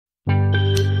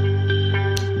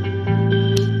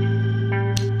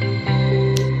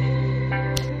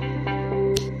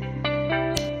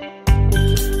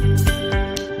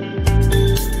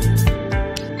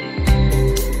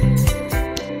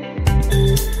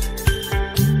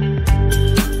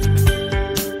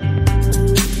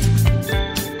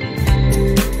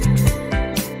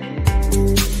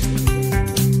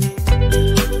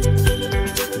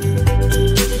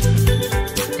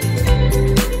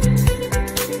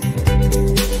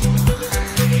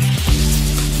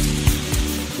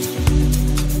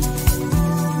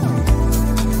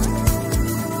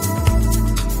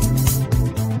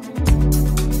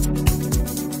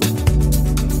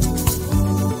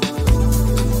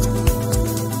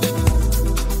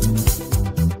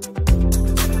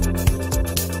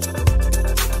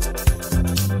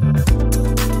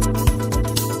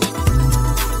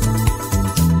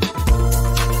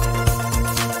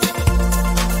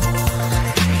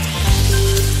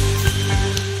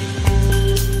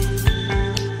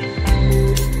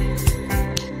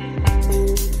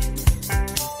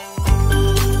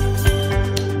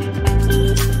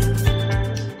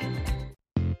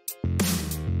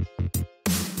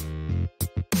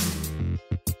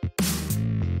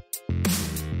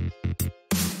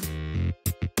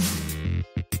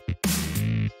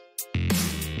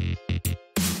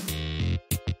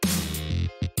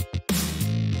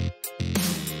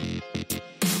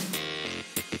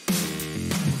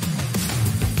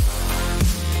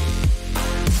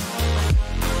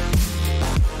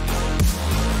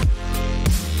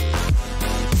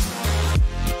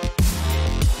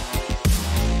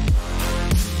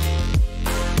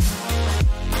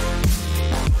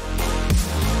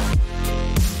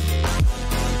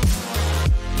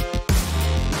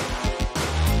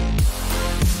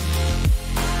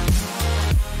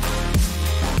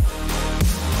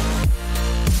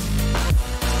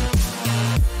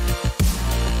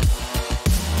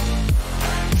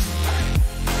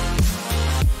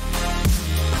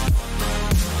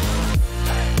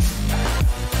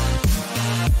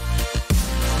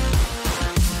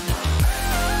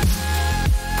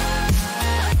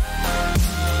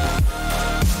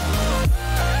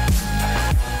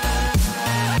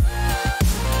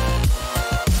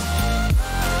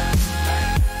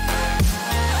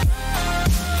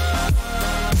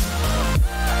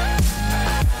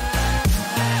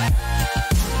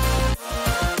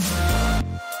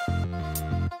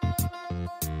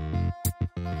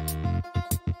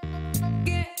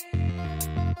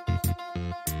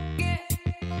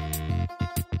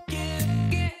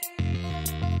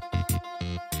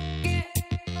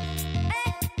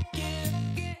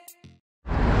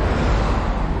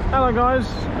Hello guys,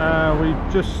 we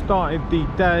just started the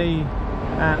day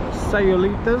at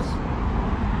Sayulitas.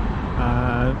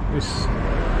 It's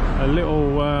a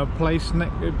little place,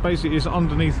 basically it's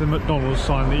underneath the McDonald's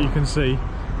sign that you can see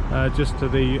just to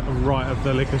the right of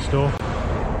the liquor store.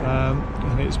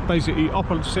 And it's basically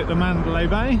opposite the Mandalay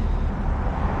Bay.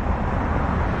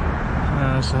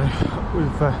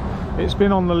 It's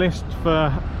been on the list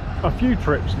for a few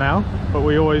trips now, but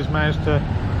we always manage to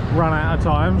run out of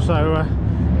time, so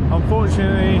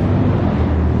unfortunately,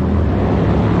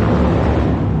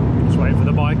 just waiting for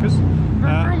the bikers.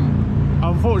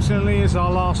 Unfortunately, it's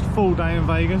our last full day in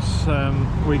Vegas.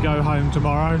 We go home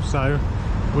tomorrow, so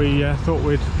we thought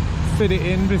we'd fit it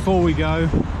in before we go.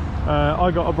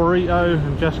 I got a burrito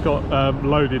and Jess got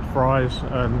loaded fries,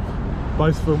 and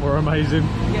both of them were amazing.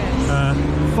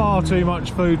 Yes. Far too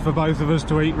much food for both of us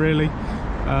to eat, really.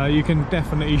 You can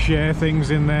definitely share things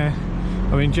in there.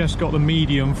 I mean, Jess got the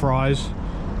medium fries,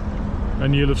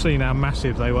 and you'll have seen how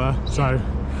massive they were. So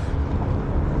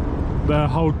the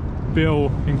whole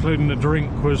bill, including the drink,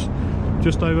 was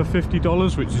just over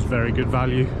 $50, which is very good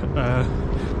value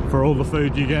for all the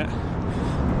food you get.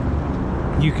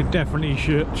 You could definitely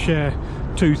share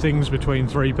two things between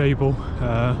three people.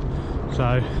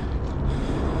 So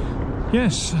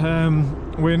yes,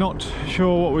 we're not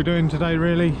sure what we're doing today,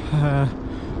 really. We're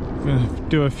gonna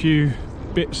do a few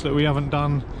bits that we haven't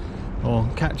done, or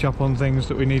catch up on things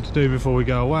that we need to do before we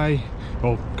go away,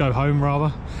 or go home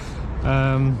rather.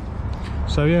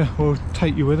 So yeah, we'll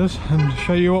take you with us and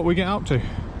show you what we get up to.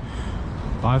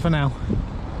 Bye for now.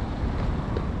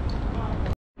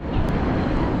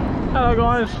 Hello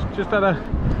guys, just had a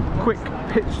quick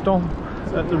pit stop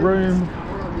at the room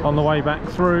on the way back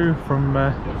through from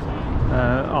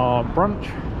our brunch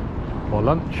or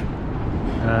lunch.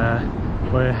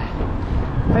 We're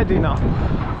heading up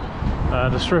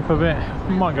the strip a bit.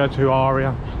 We might go to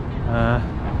Aria,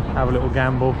 have a little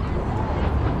gamble,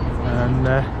 and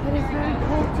it is very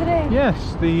cold today.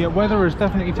 Yes, the weather has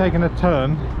definitely taken a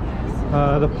turn.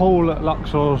 The pool at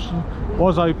Luxor's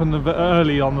was open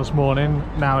early on this morning.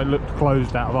 Now it looked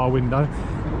closed out of our window.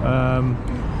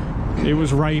 It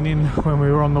was raining when we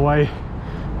were on the way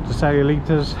to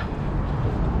Sayulitas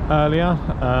earlier.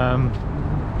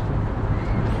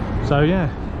 So yeah,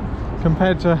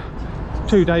 compared to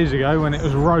 2 days ago when it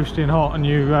was roasting hot and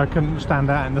you couldn't stand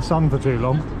out in the sun for too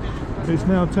long, it's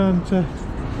now turned to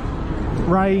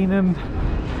rain and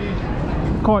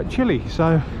quite chilly.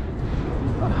 So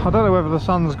I don't know whether the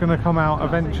sun's going to come out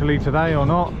eventually today or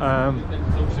not,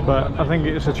 but I think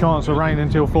it's a chance of rain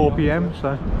until 4 PM,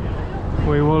 so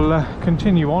we will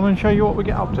continue on and show you what we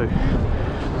get up to.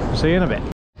 See you in a bit.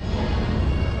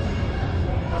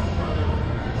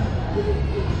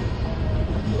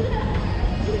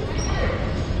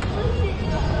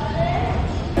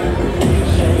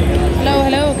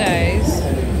 Hello guys,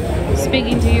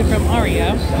 speaking to you from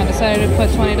Aria. I decided to put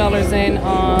 $20 in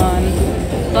on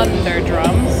thunder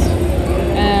drums,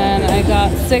 and I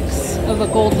got 6 of the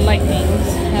gold lightnings,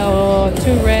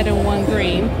 2 red and 1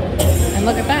 green, and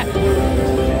look at that,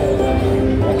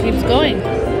 it keeps going.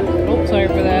 Oh, sorry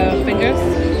for the fingers.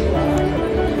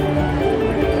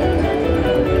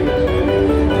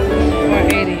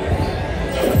 $4.80.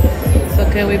 So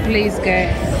can we please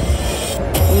get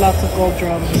lots of gold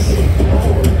drums?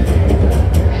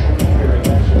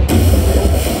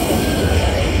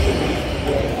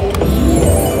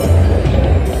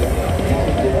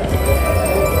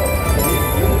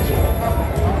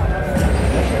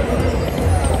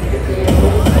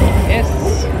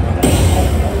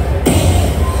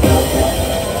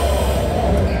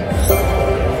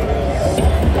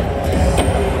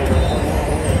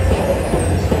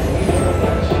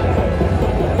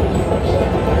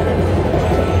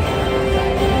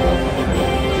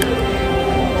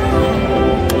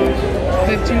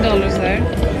 $15 there.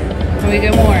 Can we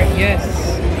get more? Yes.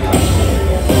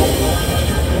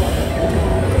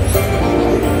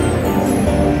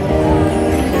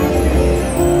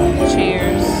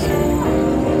 Cheers.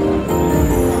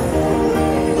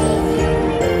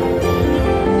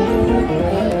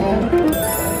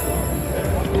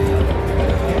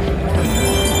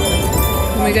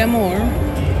 Can we get more?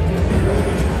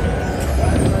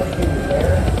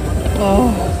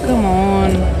 Oh, come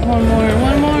on. One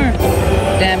more.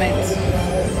 Damn it.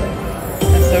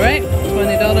 That's alright.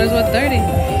 $20 with 30. I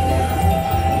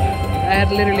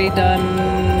had literally done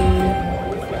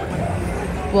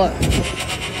what?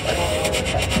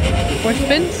 4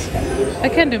 spins? I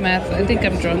can't do math. I think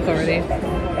I'm drunk already.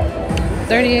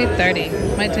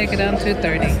 38.30. Might take it down to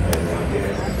 30.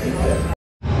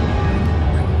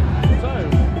 So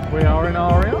we are in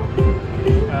Aria.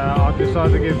 Our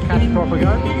decided to give cash crop a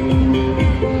go.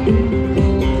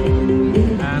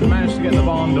 And managed to get the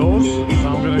barn doors. So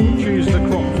I'm going to choose the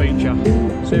crop feature.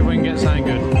 See if we can get something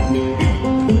good.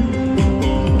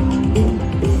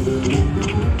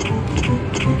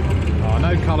 Oh,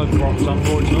 no coloured crops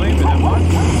unfortunately, but never mind.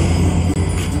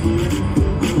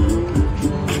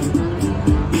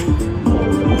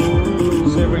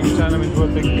 See if we can turn them into a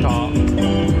big cart.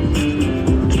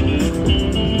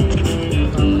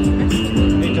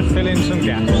 Fill in some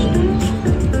gaps.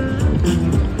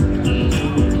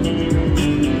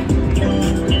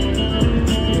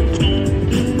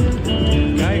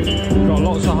 Okay, we've got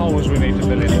lots of holes we need to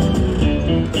fill in.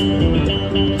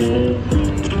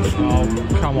 Oh,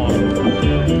 come on.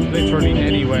 Literally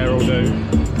anywhere will do.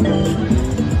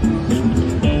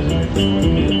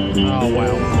 Oh,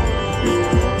 wow.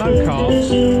 No carts.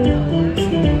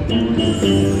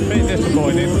 Bit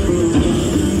disappointing.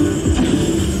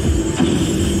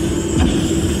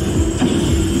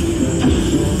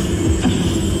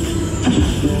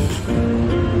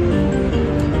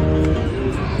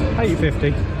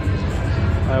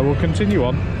 $8.50. We'll continue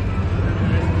on.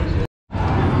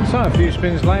 So a few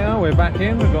spins later, we're back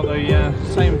in. We've got the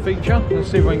same feature. Let's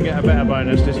see if we can get a better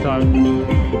bonus this time.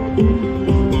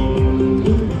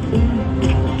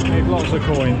 Need lots of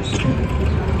coins.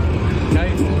 Okay,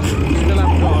 still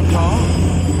haven't got a car.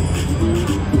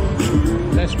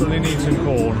 Desperately need some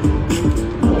corn.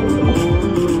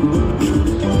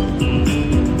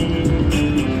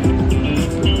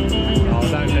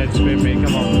 Spin me,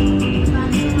 come on.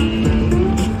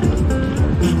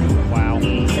 Wow.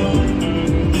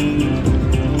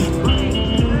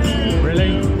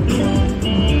 Really?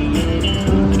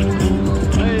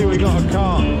 Hey, we got a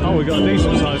cart. Oh, we got a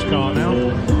decent sized cart now.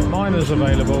 Miners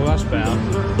available, that's better.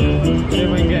 See if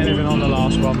we can get anything on the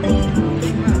last one.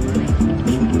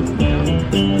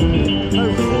 Oh,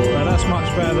 well, that's much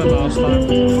better than last time.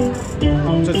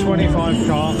 Up to 25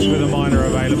 carts with a miner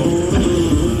available.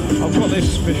 I've got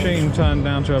this machine turned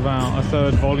down to about a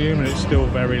third volume and it's still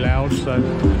very loud, so...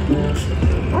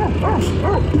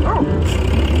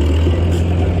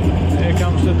 Here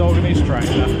comes the dog and his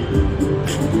tractor.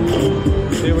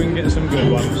 See if we can get some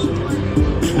good ones.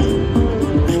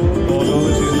 $4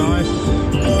 is nice.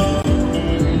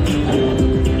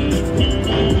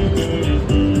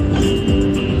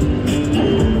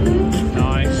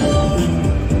 Nice.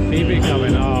 Keep it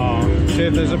coming. Oh, see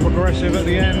if there's a progressive at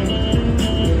the end.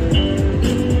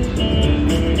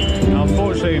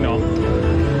 Unfortunately not.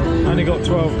 Only got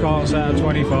 12 carts out of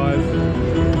 25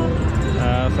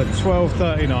 for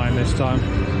 $12.39 this time.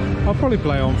 I'll probably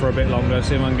play on for a bit longer,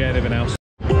 see if I can get anything else.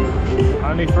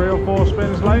 Only 3 or 4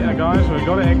 spins later, guys, we've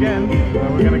got it again.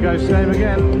 And we're going to go same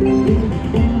again.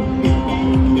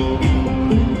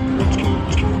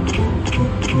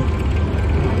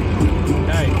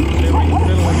 Okay, see if we can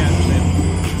fill the gaps in.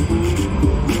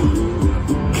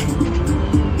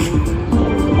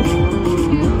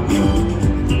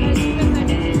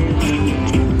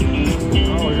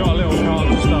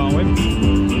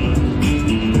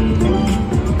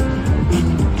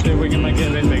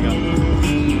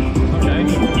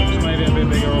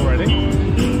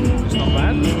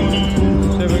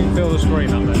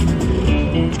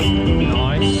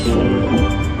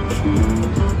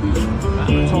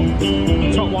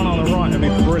 Top one on the right would be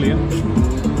brilliant.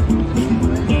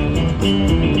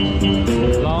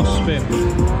 Last spin.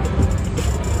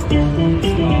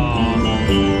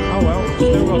 Oh well,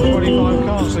 still got 25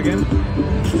 carts again.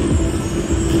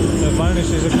 The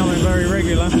bonuses are coming very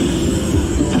regular.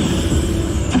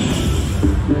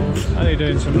 Only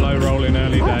doing some low rolling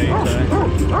early days there.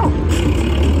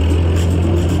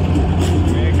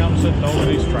 Here comes the dog with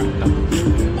his tractor.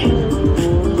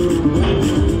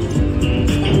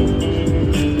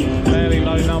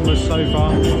 Low numbers so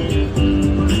far. It's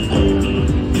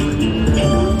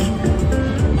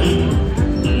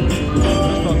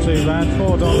not too bad.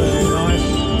 $4 is nice.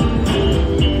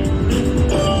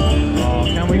 Oh,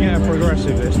 can we get a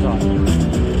progressive this time?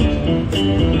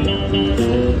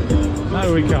 No,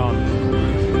 we can't.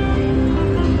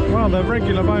 Well, the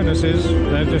regular bonuses,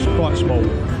 they're just quite small.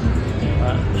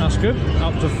 That's good.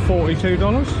 Up to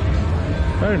 $42.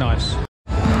 Very nice.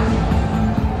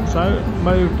 So,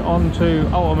 moved on to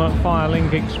Ultimate Fire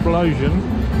Link Explosion.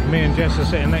 Me and Jess are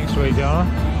sitting next to each other.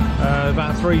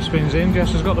 About 3 spins in,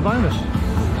 Jess has got the bonus.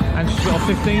 And she's got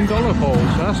a $15 ball,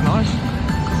 so that's nice.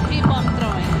 Keep on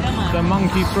throwing, come on. The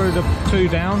monkey threw the 2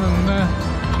 down and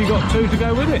she got 2 to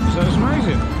go with it, so it's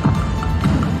amazing.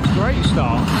 Great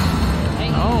start.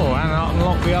 Oh, and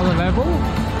unlock the other level.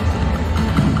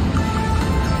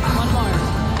 One more.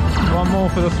 One more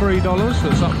for the $3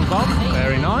 that's up above.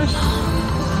 Very nice.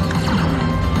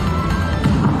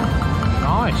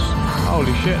 Nice.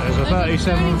 Holy shit, there's a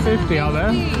 37.50 out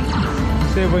there.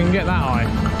 See if we can get that high.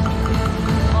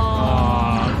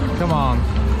 Oh, come on.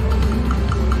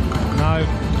 No,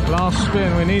 last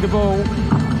spin, we need a ball.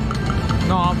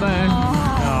 Not up there.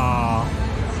 Oh,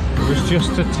 it was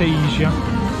just to tease you.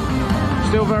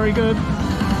 Still very good.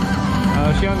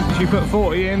 She put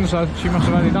 40 in, so she must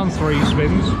have only done 3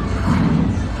 spins.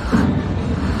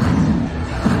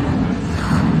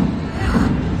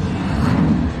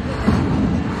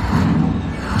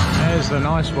 There's the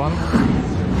nice one.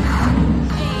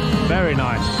 Very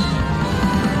nice.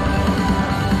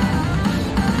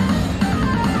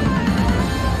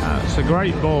 That's a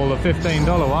great ball, a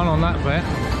 $15 one on that bet.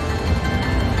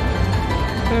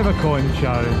 Bit of a coin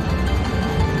show.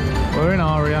 We're in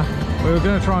Aria. We were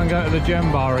going to try and go to the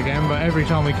gem bar again, but every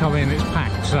time we come in it's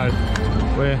packed, so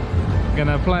we're going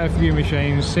to play a few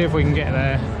machines, see if we can get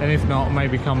there, and if not,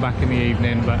 maybe come back in the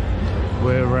evening. But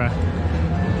we're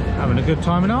having a good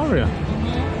time in Aria.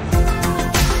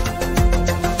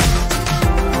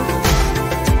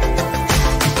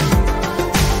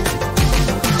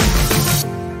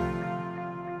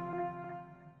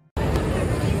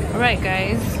 Alright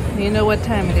guys, you know what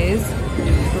time it is.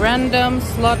 Random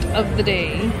slot of the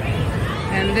day.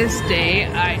 And this day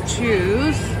I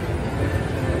choose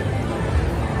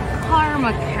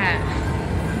Karma Cat.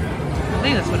 I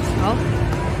think that's what it's called.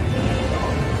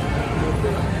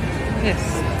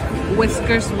 Yes.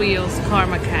 Whiskers Wheels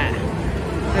Karma Cat.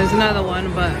 There's another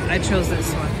one, but I chose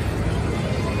this one.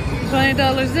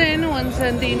 $20 in, 1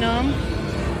 cent denom.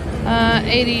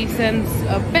 80 cents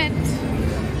a bet.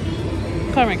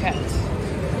 Karma Cat.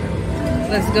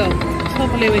 Let's go.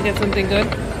 Hopefully we get something good.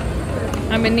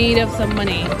 I'm in need of some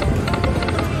money.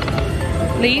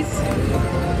 Please?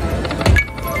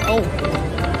 Oh.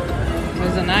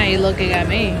 There's an eye looking at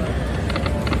me.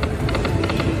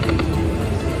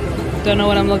 Don't know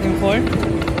what I'm looking for.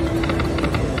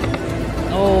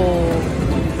 Oh.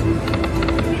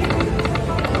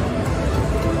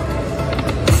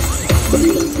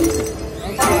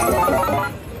 Okay.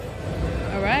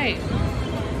 Alright.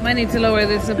 Might need to lower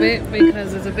this a bit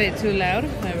because it's a bit too loud.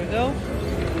 There we go.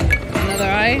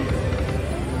 Another eye.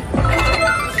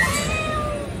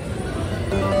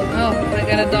 Oh, I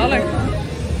got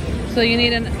 $1. So you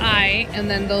need an eye and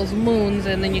then those moons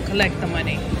and then you collect the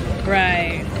money.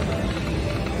 Right.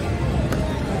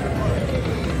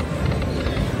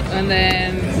 And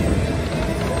then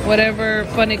whatever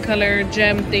funny color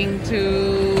gem thing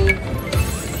to...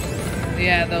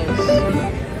 Yeah, those.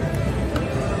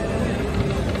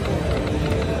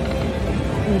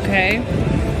 Okay.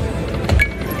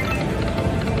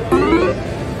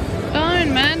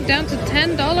 Darn, man, down to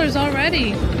 $10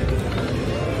 already.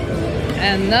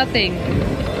 And nothing.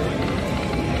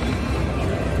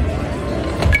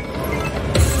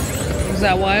 Is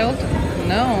that wild?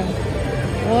 No.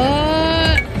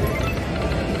 What?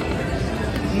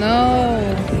 No.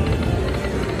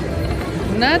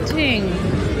 Nothing.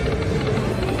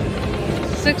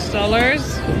 $6.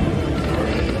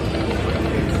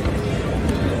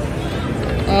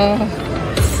 Oh.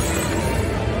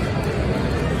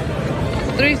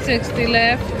 $3.60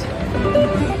 left.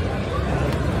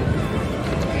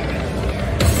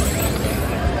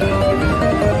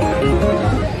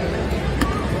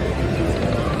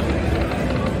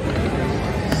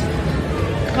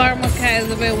 Karma Cat is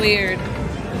a bit weird.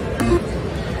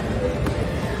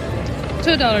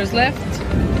 $2 left.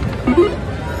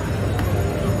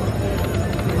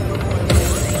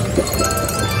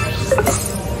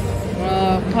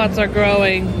 Oh, pots are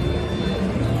growing,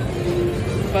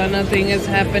 but nothing is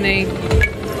happening.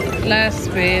 Last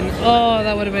spin. Oh,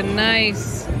 that would have been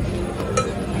nice.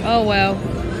 Oh well.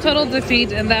 Total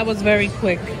defeat, and that was very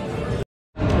quick.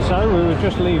 So we were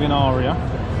just leaving Aria,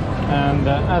 and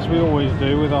as we always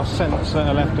do with our cents that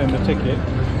are left in the ticket,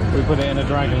 we put it in a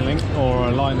Dragon Link or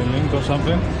a Lightning Link or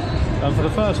something, and for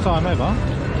the first time ever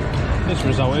it's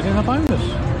resulted in a bonus.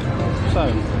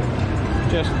 So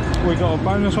we got a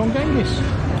bonus on Genghis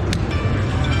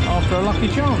after a lucky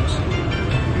chance.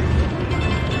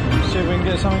 See if we can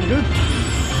get something good.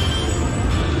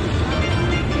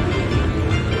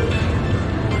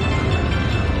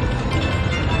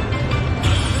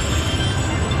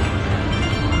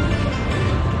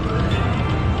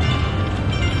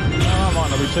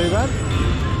 Be too bad.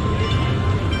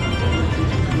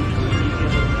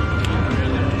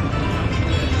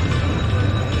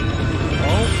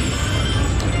 Oh,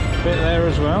 bit there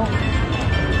as well.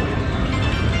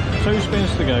 2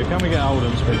 spins to go. Can we get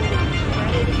Holden spin?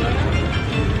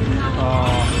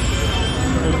 Oh,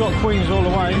 we've got queens all the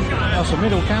way. That's a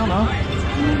middle counter.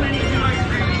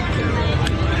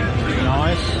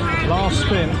 nice. Last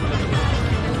spin.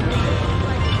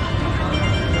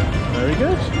 Very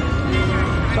good.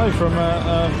 So from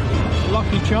a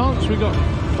lucky chance, we got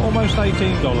almost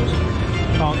 $18.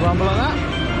 Can't grumble at that.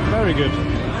 Very good.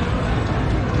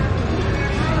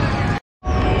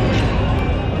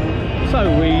 So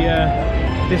we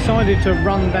decided to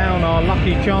run down our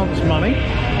lucky chance money.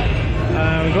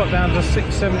 We got down to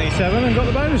 $6.77 and got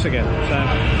the bonus again. So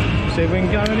see if we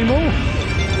can go any more.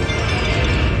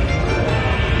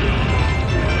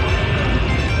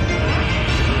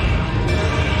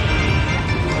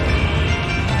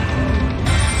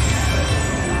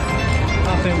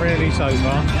 Nothing really so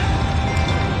far.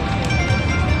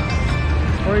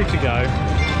 3 to go.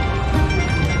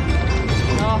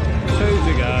 Oh, 2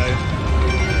 to go.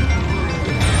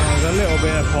 Oh, there's a little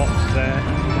bit of pops there.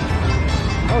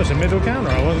 Oh, it's a middle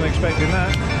counter. I wasn't expecting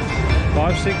that.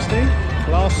 560.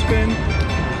 Last spin.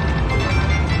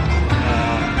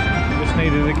 Just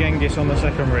needed a Genghis on the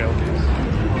second reel.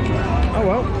 Oh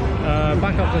well.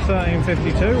 Back up to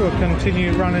 13.52. We'll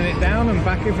continue running it down and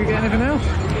back if we get anything else.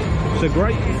 It's a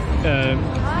great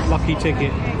lucky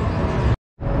ticket.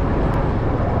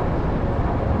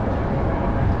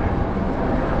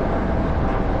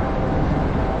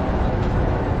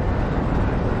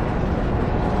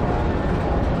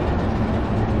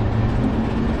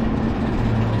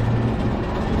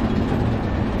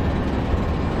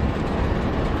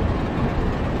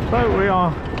 So we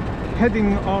are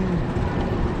heading on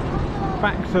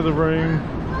back to the room.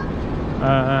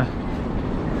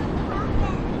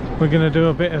 We're going to do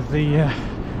a bit of the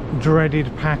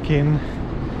dreaded packing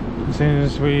as soon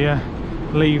as we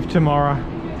leave tomorrow.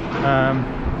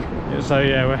 So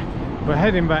yeah, we're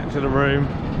heading back to the room,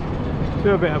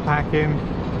 do a bit of packing,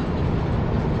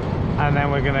 and then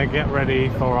we're going to get ready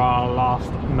for our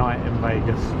last night in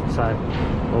Vegas. So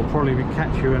we'll probably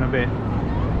catch you in a bit,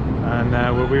 and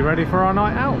we'll be ready for our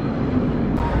night out.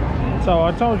 So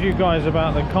I told you guys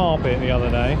about the carpet the other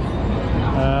day,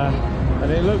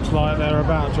 and it looks like they're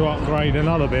about to upgrade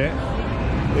another bit,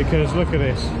 because look at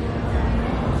this,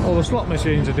 all the slot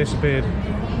machines have disappeared.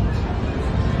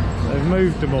 They've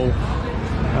moved them all.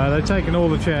 They've taken all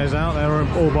the chairs out, they're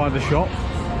all by the shop,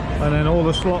 and then all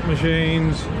the slot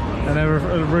machines and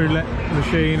the roulette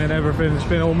machine and everything's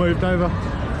been all moved over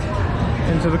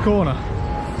into the corner.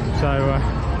 So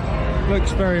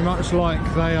looks very much like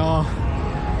they are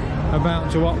about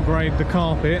to upgrade the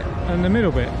carpet and the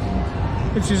middle bit,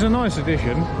 which is a nice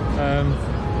addition.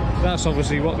 That's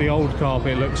obviously what the old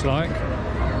carpet looks like,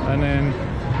 and then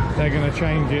they're going to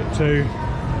change it to,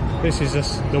 this is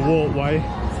the walkway,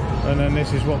 and then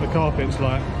this is what the carpet's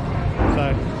like.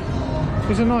 So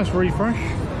it's a nice refresh.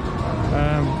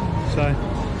 So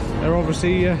they're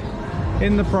obviously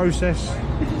in the process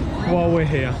while we're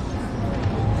here.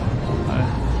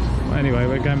 Anyway,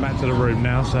 we're going back to the room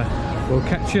now, so we'll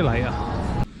catch you later.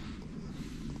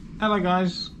 Hello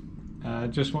guys,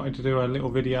 just wanted to do a little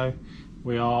video.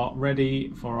 We are ready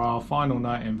for our final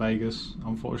night in Vegas.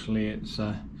 Unfortunately it's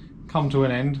come to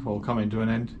an end, or coming to an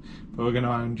end, but we're going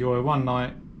to enjoy one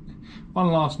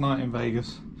last night in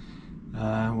Vegas.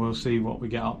 We'll see what we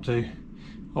get up to.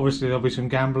 Obviously there'll be some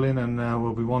gambling, and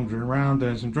we'll be wandering around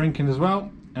doing some drinking as well.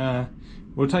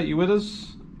 We'll take you with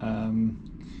us,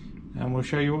 and we'll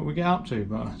show you what we get up to,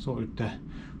 but I thought we'd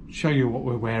show you what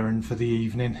we're wearing for the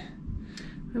evening.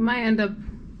 We might end up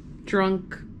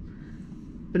drunk,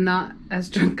 but not as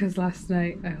drunk as last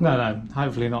night, I hope. No,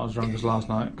 hopefully not as drunk as last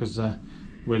night, because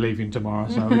we're leaving tomorrow,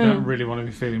 so we don't really want to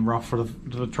be feeling rough for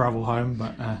the travel home.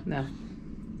 But no.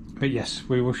 But yes,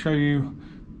 we will show you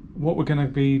what we're going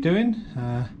to be doing,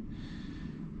 and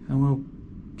we'll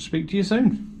speak to you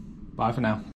soon. Bye for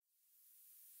now.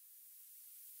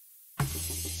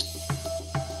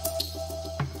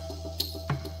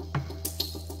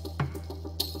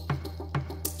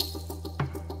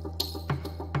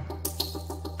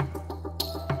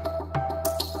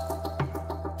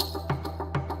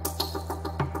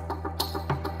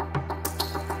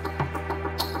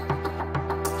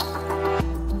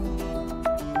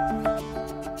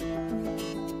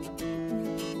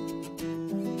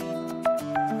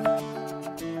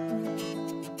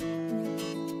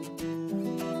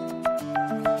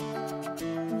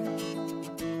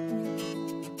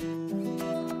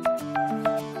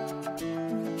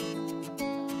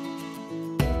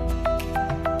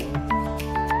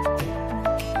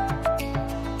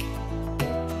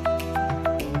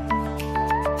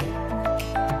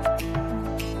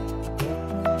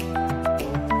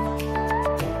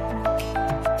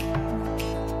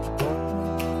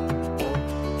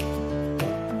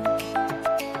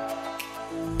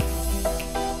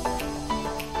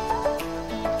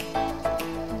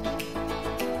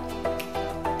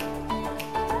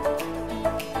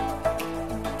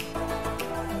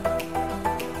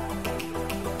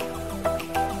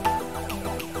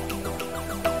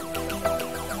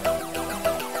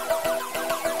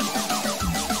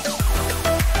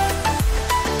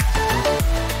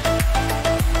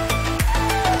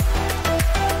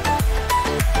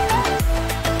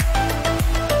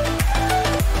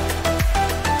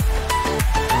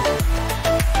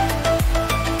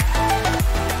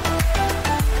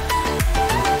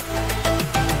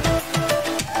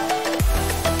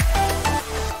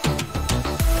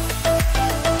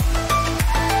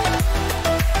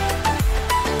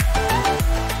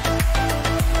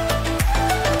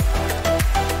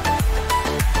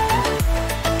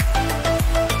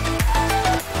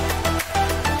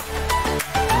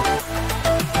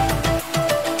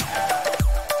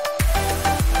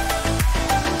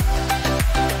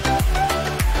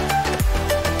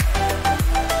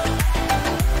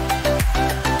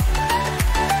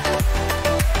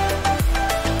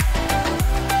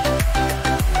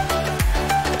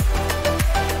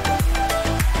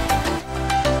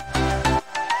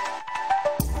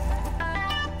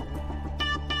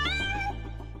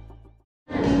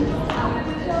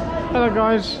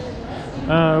 guys,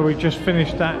 we just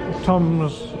finished at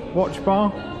Tom's Watch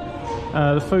Bar.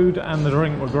 The food and the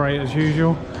drink were great as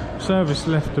usual. Service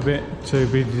left a bit to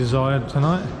be desired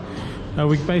tonight.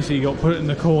 We basically got put in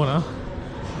the corner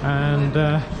and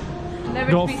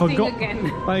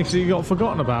basically got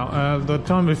forgotten about. The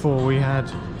time before we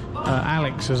had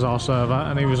Alex as our server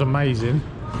and he was amazing.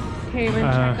 Came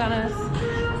and check on us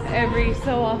every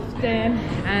so often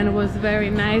and was very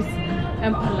nice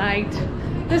and polite.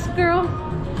 This girl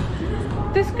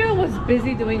was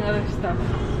busy doing other stuff.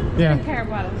 Yeah. Didn't care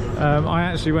about us. I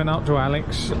actually went up to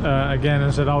Alex again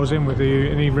and said I was in with you,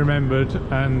 and he remembered,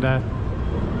 and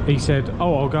he said,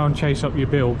 "Oh, I'll go and chase up your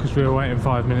bill," because we were waiting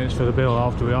 5 minutes for the bill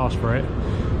after we asked for it.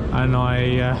 And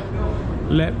I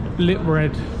lip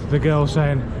read the girl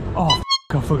saying, "Oh, f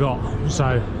I forgot."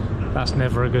 So that's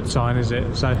never a good sign, is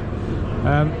it? So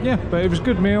yeah, but it was a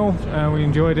good meal. We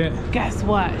enjoyed it. Guess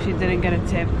what? She didn't get a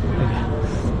tip.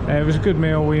 It was a good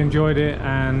meal. We enjoyed it,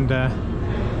 and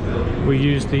we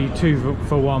used the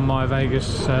 2-for-1 My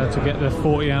Vegas to get the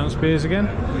 40-ounce beers again.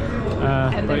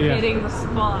 And then hitting the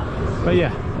spot. But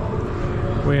yeah,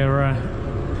 we're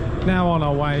now on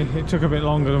our way. It took a bit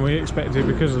longer than we expected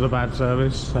because of the bad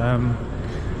service,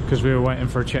 because we were waiting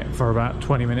for a check for about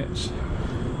 20 minutes.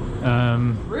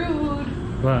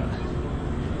 Rude. But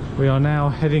we are now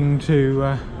heading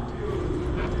to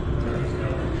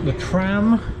the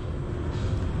tram,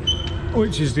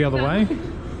 which is the other way.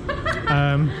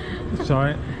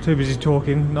 Sorry, too busy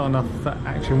talking, not enough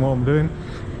action what I'm doing.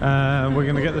 We're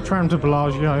going to get the tram to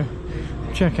Bellagio,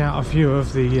 check out a few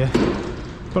of the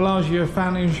Bellagio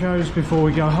fountain shows before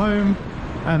we go home,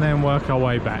 and then work our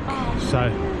way back. So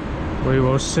we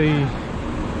will see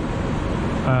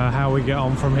how we get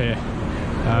on from here.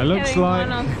 Looks like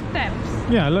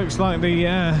yeah, looks like the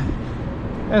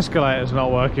escalator's not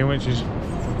working, which is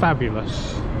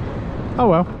fabulous. Oh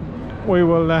well, we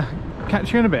will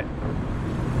catch you in a bit.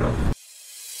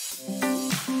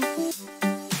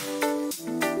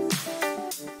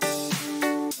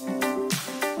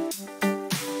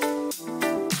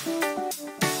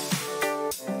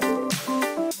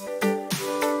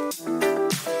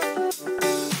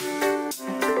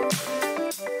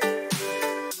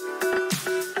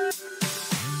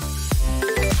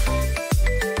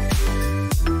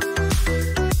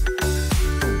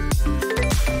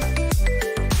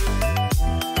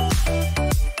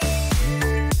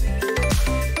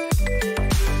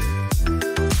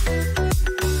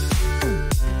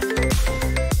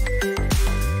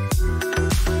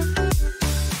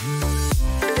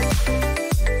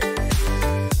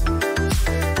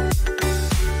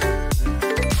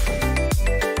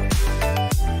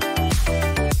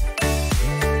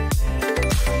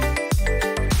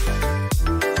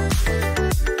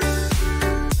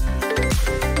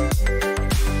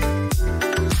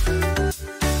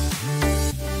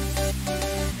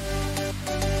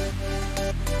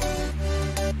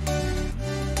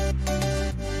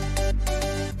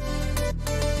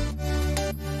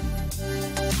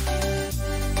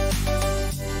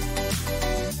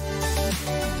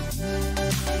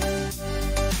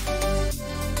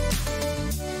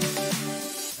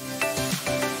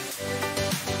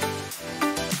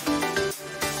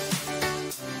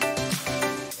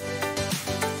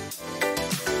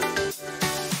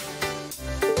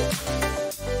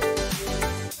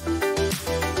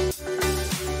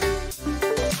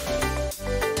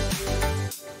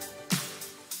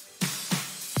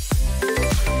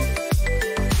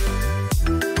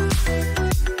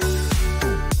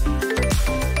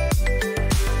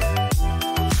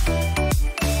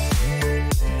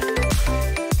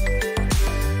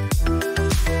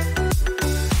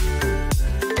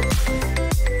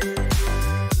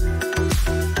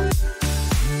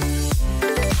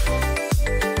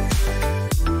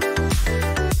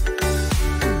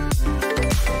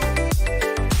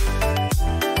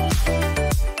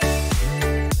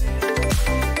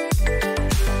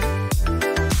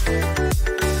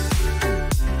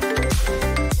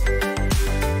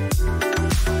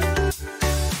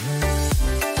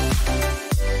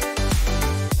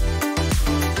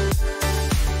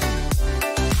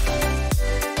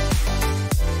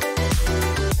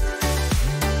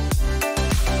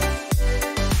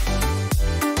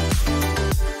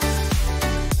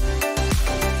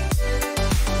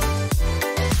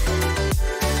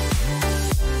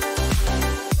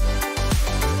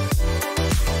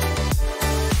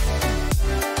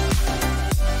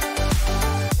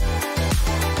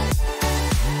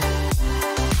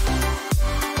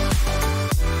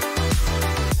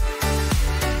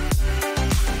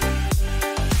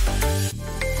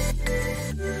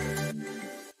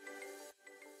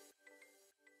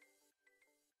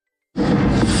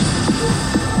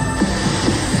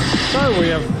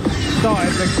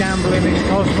 travelling in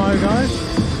Cosmo, guys.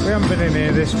 We haven't been in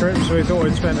here this trip, so we thought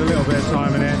we'd spend a little bit of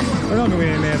time in here. We're not going to be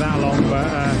in here that long, but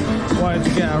wanted to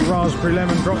get a raspberry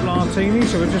lemon drop martini,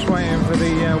 so we're just waiting for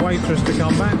the waitress to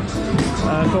come back.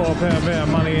 Thought I'd put a bit of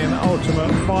money in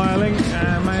ultimate filing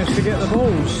and managed to get the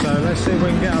balls, so let's see if we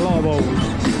can get a lot of balls.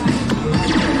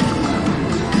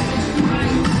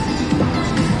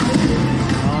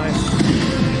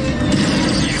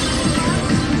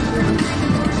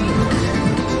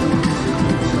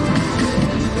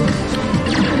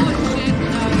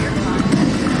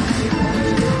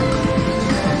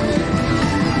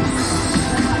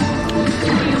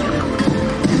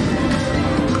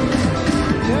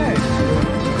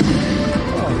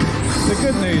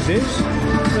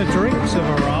 The drinks have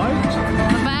arrived.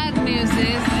 The bad news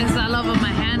is I love on my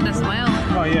hand as well.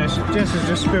 Oh yes, Jess has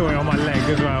just spilled it on my leg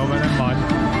as well, but never mind.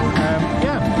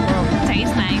 Yeah, well.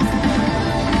 Tastes nice.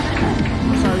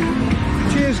 So,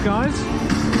 cheers guys.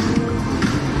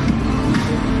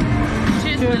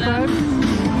 Cheers, babe.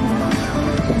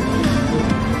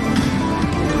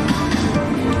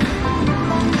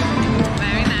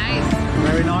 Very nice.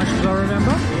 Very nice, as I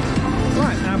remember.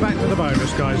 Right, now back to the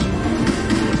bonus, guys.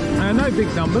 No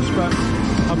big numbers, but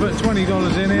I put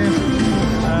 $20 in here,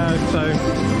 so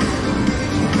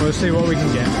we'll see what we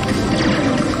can get.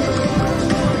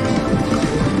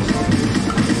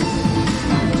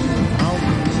 Oh,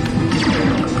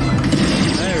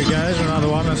 there we go, there's another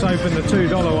one. Let's open the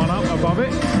 $2 one up above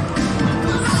it.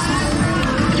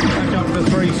 Back up to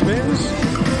 3 spins.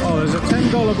 Oh, there's a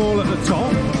 $10 ball at the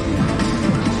top.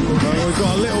 But we've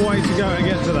got a little way to go to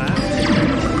get to that.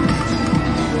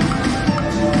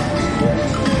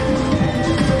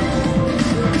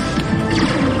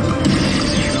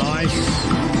 Nice.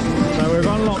 So we've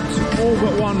unlocked all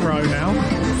but one row now,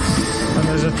 and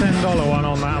there's a $10 one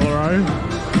on that row.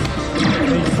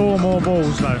 Need 4 more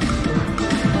balls though.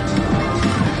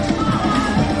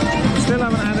 Still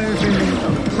haven't had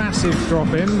anything massive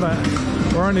drop in, but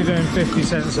we're only doing 50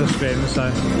 cents a spin,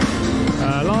 so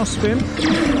last spin.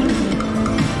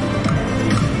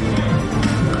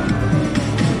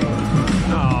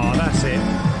 Oh, that's it.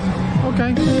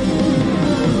 Okay.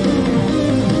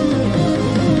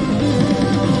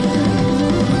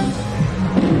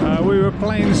 We were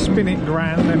playing Spin It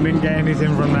Grand and didn't get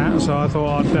anything from that, so I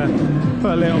thought I'd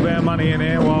put a little bit of money in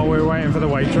here while we were waiting for the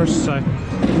waitress. So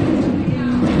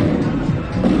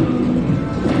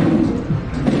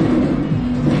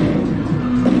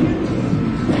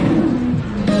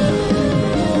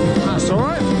that's all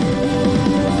right.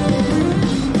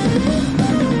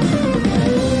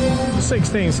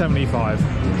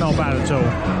 16.75, not bad at all.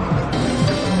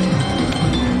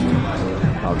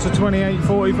 Up to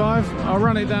 28.45. I'll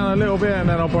run it down a little bit and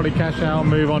then I'll probably cash out and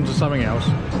move on to something else.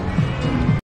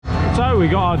 So we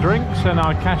got our drinks and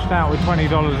I cashed out with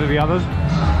 $20 of the others.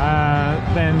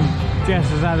 Then Jess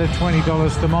has added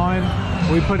 $20 to mine.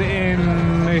 We put it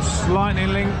in this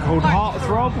lightning link called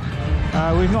Heartthrob.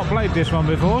 We've not played this one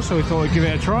before, so we thought we'd give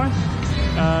it a try.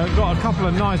 Got a couple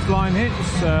of nice line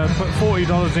hits, put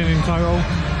 $40 in total,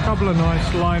 a couple of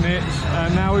nice line hits,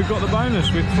 and now we've got the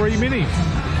bonus with 3 minis.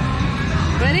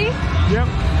 Ready? Yep.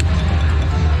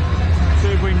 See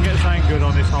if we can get something good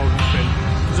on this holding spin.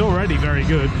 It's already very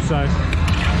good, so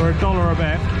for $1 a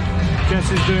bet, Jess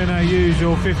is doing her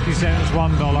usual 50 cents,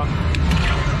 $1.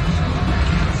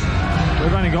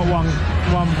 We've only got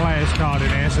one player's card in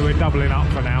here, so we're doubling up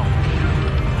for now.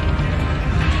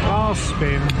 Last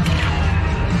spin.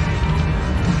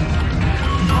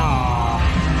 Ah,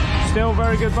 still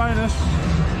very good bonus.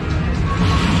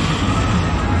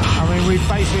 I mean, we've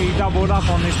basically doubled up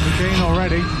on this machine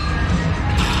already.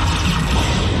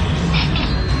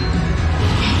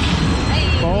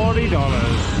 $40.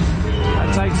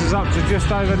 That takes us up to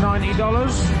just over $90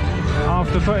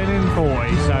 after putting in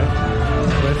 40. So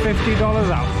we're $50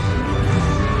 up.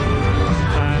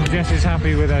 And Jess is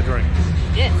happy with her drink.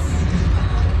 Yes.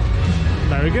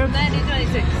 Very good.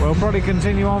 90.26. We'll probably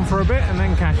continue on for a bit and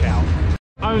then cash out.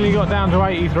 Only got down to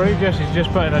 83. Jess is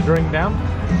just putting her drink down.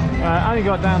 Only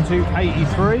got down to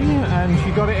 83 and she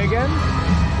got it again,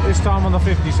 this time on the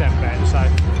 50 cent bet, so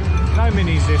no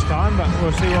minis this time, but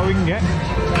we'll see what we can get.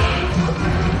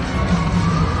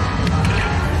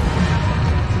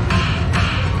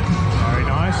 Very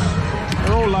nice.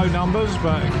 They're all low numbers,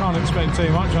 but you can't expect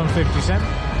too much on 50 cent.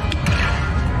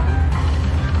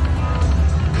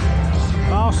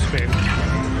 Last spin.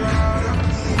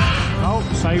 Oh,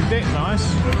 saved it,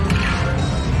 nice.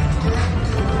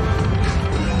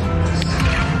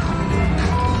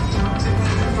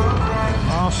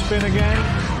 Last spin again.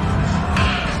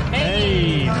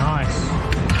 Hey, nice.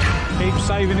 Keep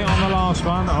saving it on the last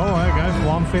one. Oh, there we go,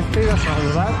 150, that's not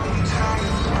too bad.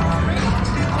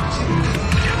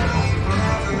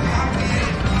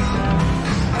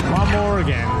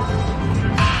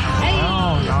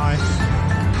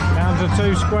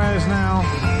 squares now.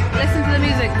 Listen to the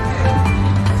music.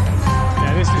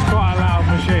 Yeah, this is quite a loud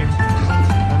machine.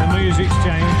 And the music's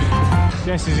changed.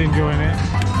 Jess is enjoying it.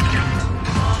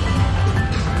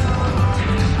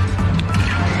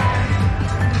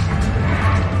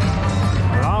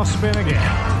 Last spin again.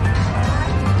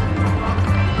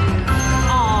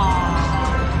 Aww.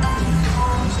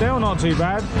 Still not too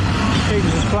bad.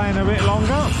 Keeps us playing a bit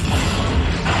longer.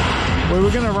 We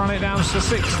were going to run it down to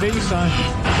 60, so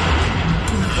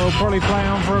we'll probably play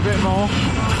on for a bit more.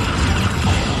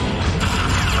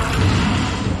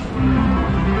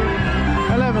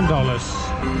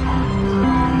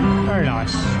 $11. Very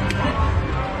nice.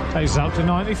 Takes us up to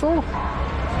 94.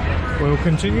 We'll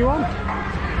continue on.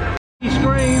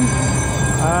 Screen.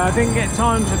 Didn't get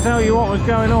time to tell you what was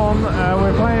going on.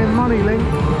 We're playing Money Link,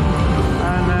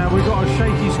 and we got a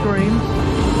shaky screen,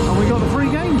 and we got the free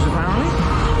games apparently.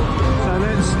 So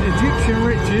that's Egyptian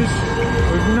Riches.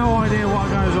 We've no idea what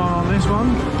goes on this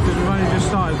one because we've only just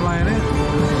started playing it.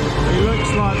 It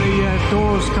looks like the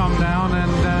doors come down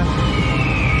and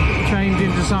change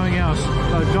into something else.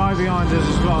 The guy behind us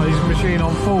has got his machine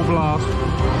on full blast,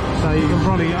 so you can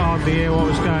probably hardly hear what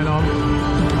was going on.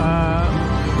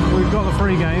 We've got the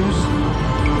free games.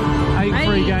 8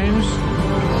 free games.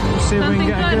 See if we can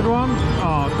get a good one.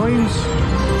 Oh, Queens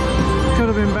could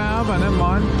have been better, but never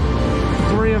mind.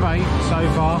 3 of 8 so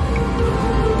far.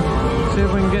 See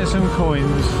if we can get some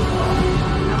coins.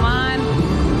 Come on.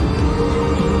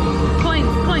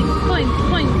 Coins, coins, coins,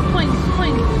 coins, coins,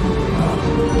 coins.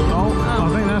 Oh, I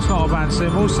think that's not a bad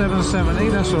symbol. 770,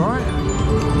 that's alright.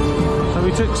 So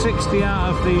we took 60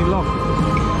 out of the lock.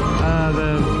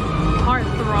 The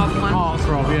Heartthrob one.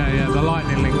 Heartthrob, yeah, the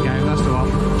Lightning Link game, that's the one.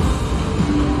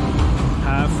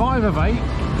 5 of 8.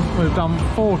 We've done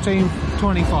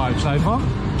 14.25 so far.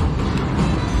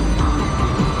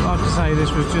 Like I say,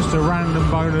 this was just a random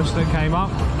bonus that came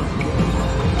up.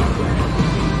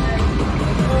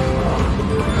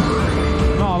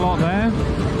 Not a lot there.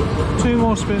 2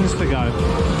 more spins to go.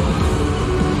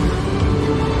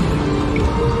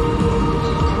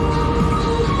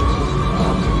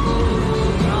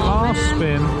 Last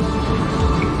spin.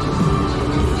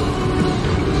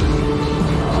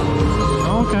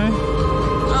 Okay.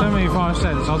 75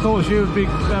 cents. I thought she would be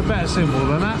a better symbol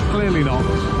than that. Clearly not.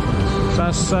 So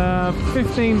that's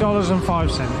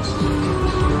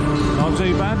 $15.05. Not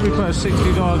too bad. We put a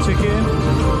 $60 ticket in.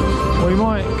 We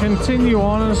might continue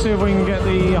on and see if we can get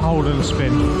the Holden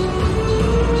spin.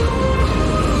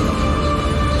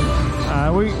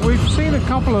 We've seen a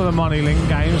couple of the Money Link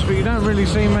games, but you don't really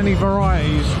see many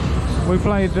varieties. We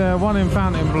played one in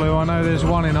Fontainebleau. I know there's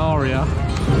one in Aria.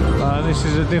 This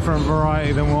is a different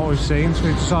variety than what we've seen, so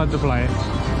we decided to play it.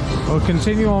 We'll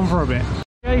continue on for a bit.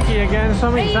 Shaky again,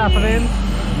 something's happening.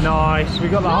 Nice, we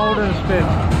got the Holden spin.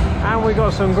 And we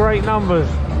got some great numbers.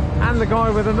 And the guy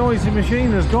with the noisy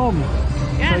machine has gone.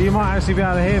 Yes. So you might actually be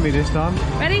able to hear me this time.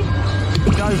 Ready?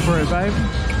 Go for it, babe.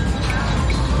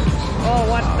 Oh,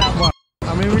 what the... Well,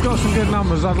 I mean, we got some good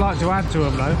numbers. I'd like to add to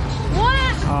them, though.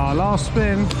 What? Oh, last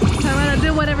spin. So I'm going to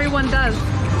do what everyone does.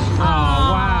 Oh,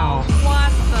 wow.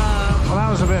 What the... Well, that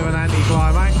was a bit of an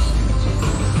anti-climax.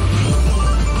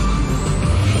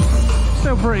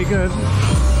 Still pretty good.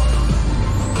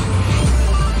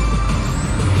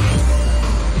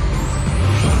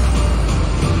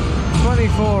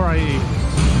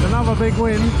 $24.80. Another big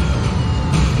win.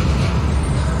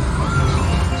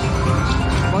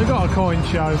 Well, we got a coin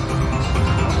show.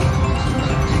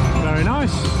 Very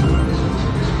nice.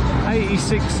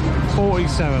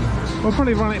 86.47. We'll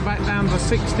probably run it back down to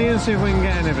 60 and see if we can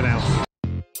get anything else.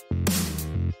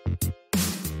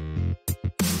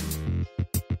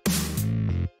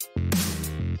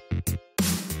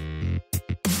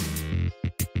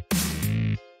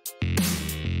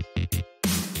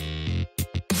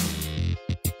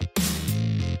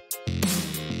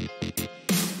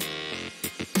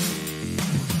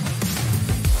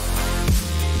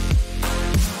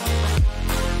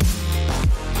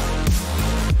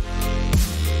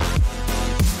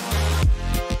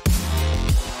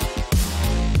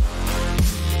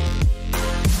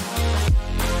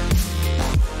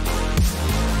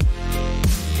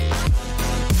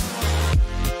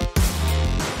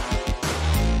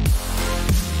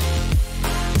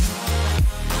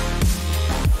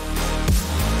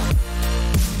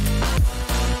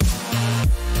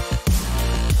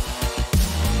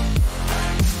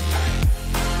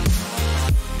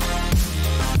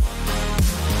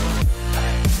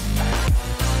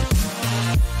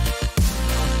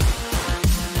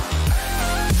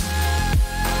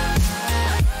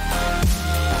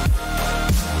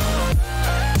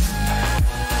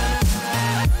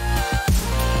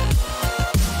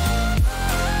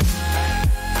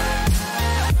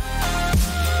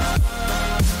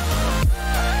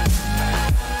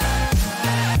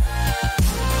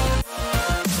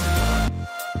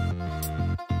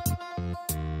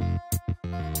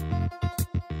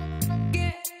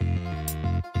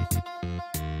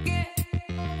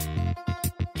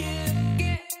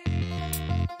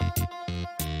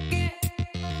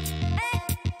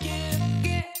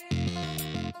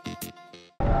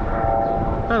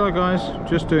 Hello guys,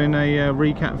 just doing a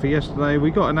recap for yesterday. We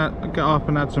got up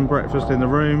and had some breakfast in the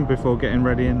room before getting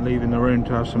ready and leaving the room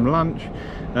to have some lunch.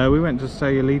 We went to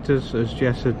Sayulitas, as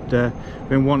Jess had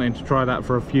been wanting to try that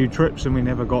for a few trips and we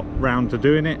never got round to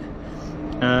doing it.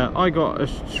 I got a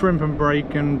shrimp and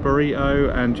bacon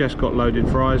burrito and Jess got loaded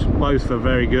fries. Both are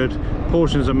very good.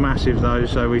 Portions are massive though,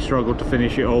 so we struggled to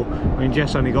finish it all. I mean,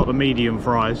 Jess only got the medium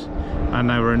fries and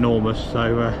they were enormous,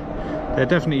 so they're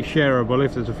definitely shareable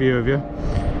if there's a few of you.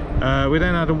 We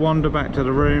then had a wander back to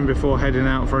the room before heading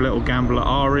out for a little gamble at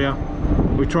Aria.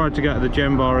 We tried to go to the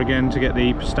gem bar again to get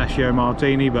the pistachio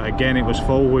martini, but again it was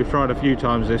full. We've tried a few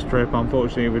times this trip,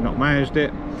 unfortunately we've not managed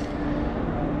it.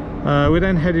 We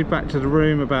then headed back to the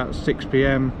room about 6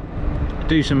 PM,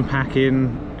 do some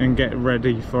packing and get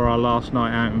ready for our last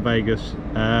night out in Vegas.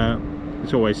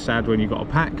 It's always sad when you've got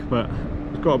to pack, but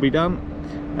it's got to be done.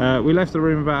 We left the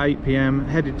room about 8 PM,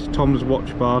 headed to Tom's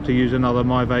Watch Bar to use another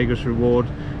My Vegas reward,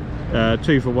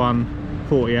 2 for 1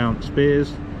 40-ounce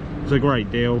beers. It's a great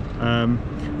deal.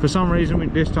 For some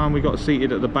reason this time we got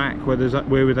seated at the back where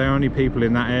we were the only people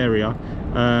in that area.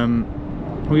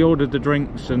 We ordered the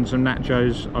drinks and some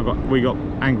nachos. We got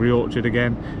Angry Orchard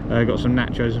again, got some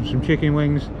nachos and some chicken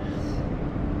wings.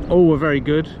 All were very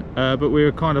good, but we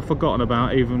were kind of forgotten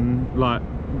about, even like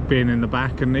being in the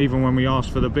back, and even when we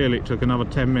asked for the bill it took another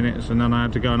 10 minutes and then I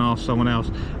had to go and ask someone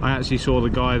else. I actually saw the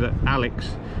guy that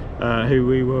Alex, who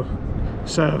we were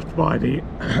served by the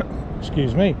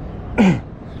excuse me, I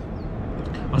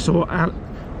saw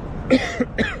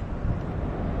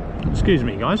excuse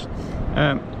me guys,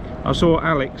 I saw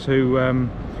Alex, who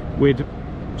we'd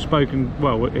spoken,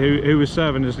 well, who was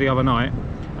serving us the other night,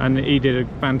 and he did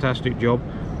a fantastic job.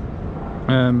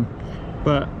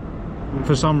 But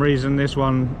for some reason this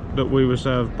one that we were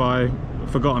served by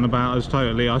forgotten about us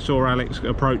totally. I saw Alex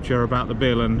approach her about the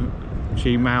bill and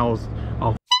she mouthed,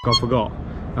 "Oh f***, I forgot."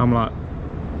 I'm like,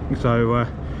 so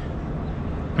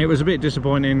it was a bit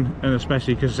disappointing, and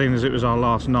especially because seeing as it was our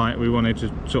last night we wanted to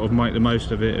sort of make the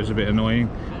most of it. It was a bit annoying.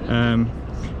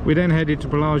 We then headed to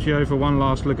Bellagio for one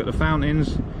last look at the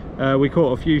fountains. We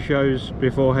caught a few shows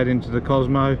before heading to the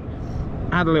Cosmo.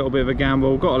 Had a little bit of a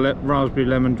gamble, got a raspberry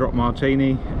lemon drop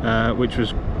martini, which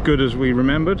was good as we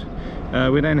remembered.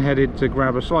 We then headed to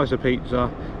grab a slice of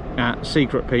pizza at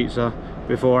Secret Pizza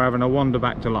before having a wander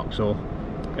back to Luxor.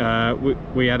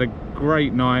 We had a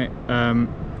great night,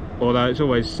 although it's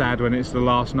always sad when it's the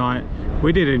last night.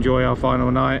 We did enjoy our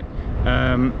final night,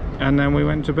 and then we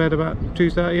went to bed about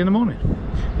 2:30 in the morning.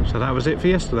 So that was it for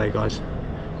yesterday guys.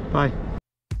 Bye.